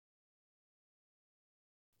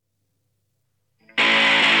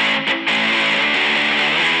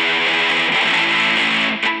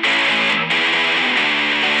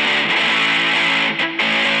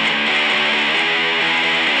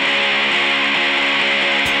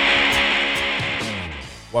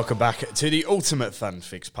Welcome back to the Ultimate Fan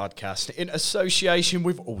Fix podcast in association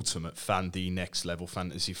with Ultimate Fan, the next level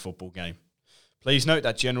fantasy football game. Please note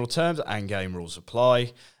that general terms and game rules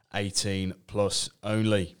apply, 18 plus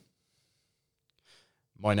only.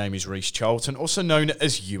 My name is Reece Charlton, also known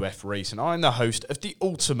as UF Reece, and I'm the host of the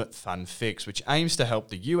Ultimate Fan Fix, which aims to help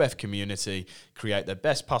the UF community create their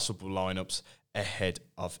best possible lineups ahead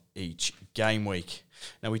of each game week.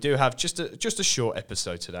 Now, we do have just a short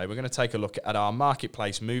episode today. We're going to take a look at our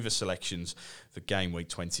marketplace mover selections for game week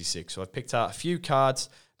 26. So I've picked out a few cards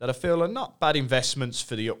that I feel are not bad investments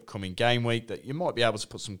for the upcoming game week that you might be able to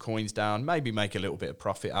put some coins down, maybe make a little bit of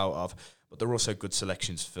profit out of, but they're also good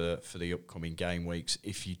selections for the upcoming game weeks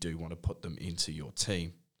if you do want to put them into your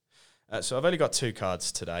team. So I've only got two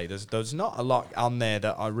cards today. There's not a lot on there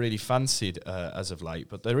that I really fancied as of late,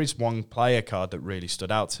 but there is one player card that really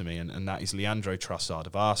stood out to me, and that is Leandro Trossard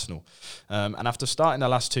of Arsenal. And after starting the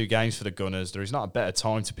last two games for the Gunners, there is not a better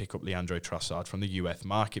time to pick up Leandro Trossard from the UF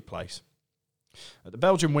marketplace. The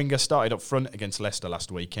Belgian winger started up front against Leicester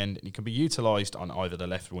last weekend, and he can be utilised on either the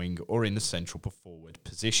left wing or in the central forward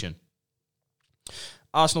position.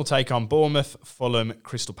 Arsenal take on Bournemouth, Fulham,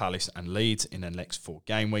 Crystal Palace and Leeds in their next 4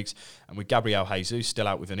 game weeks. And with Gabriel Jesus still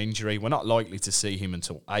out with an injury, we're not likely to see him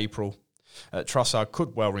until April. Trossard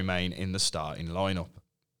could well remain in the starting lineup.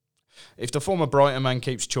 If the former Brighton man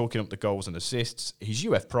keeps chalking up the goals and assists, his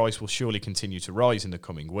UF price will surely continue to rise in the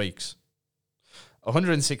coming weeks.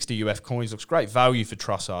 160 UF coins looks great value for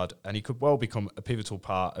Trossard, and he could well become a pivotal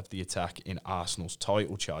part of the attack in Arsenal's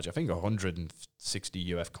title charge. I think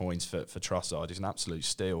 160 UF coins for Trossard is an absolute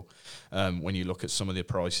steal. When you look at some of the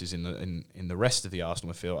prices in the rest of the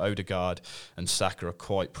Arsenal midfield, Odegaard and Saka are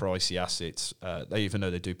quite pricey assets, even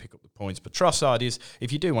though they do pick up the points. But Trossard is,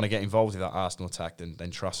 if you do want to get involved in that Arsenal attack, then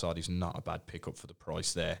Trossard is not a bad pickup for the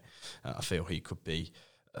price there. I feel he could be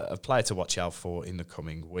a player to watch out for in the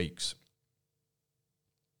coming weeks.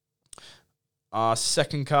 Our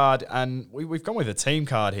second card, and we've gone with a team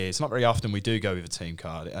card here. It's not very often we do go with a team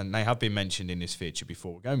card, and they have been mentioned in this feature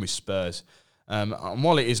before. We're going with Spurs. And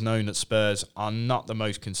while it is known that Spurs are not the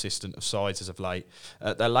most consistent of sides as of late,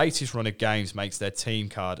 their latest run of games makes their team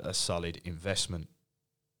card a solid investment.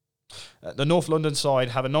 The North London side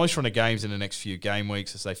have a nice run of games in the next few game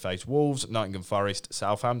weeks as they face Wolves, Nottingham Forest,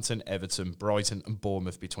 Southampton, Everton, Brighton and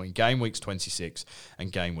Bournemouth between game weeks 26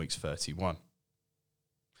 and game weeks 31.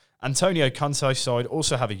 Antonio Conte's side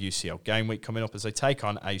also have a UCL game week coming up as they take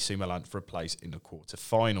on AC Milan for a place in the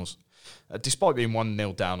quarter-finals. Despite being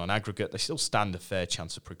 1-0 down on aggregate, they still stand a fair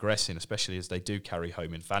chance of progressing, especially as they do carry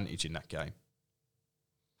home advantage in that game.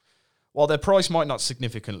 While their price might not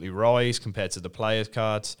significantly rise compared to the players'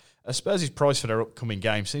 cards, Spurs' price for their upcoming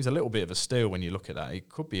game seems a little bit of a steal when you look at that. It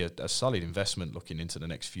could be a solid investment looking into the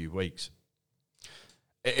next few weeks.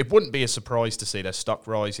 It wouldn't be a surprise to see their stock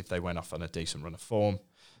rise if they went off on a decent run of form.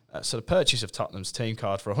 So the purchase of Tottenham's team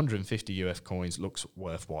card for 150 UF coins looks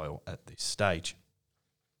worthwhile at this stage.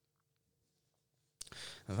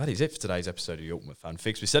 And that is it for today's episode of the Ultimate Fan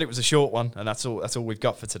Fix. We said it was a short one, and that's all we've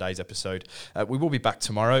got for today's episode. We will be back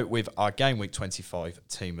tomorrow with our Game Week 25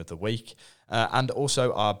 Team of the Week and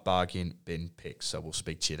also our bargain bin picks. So we'll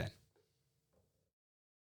speak to you then.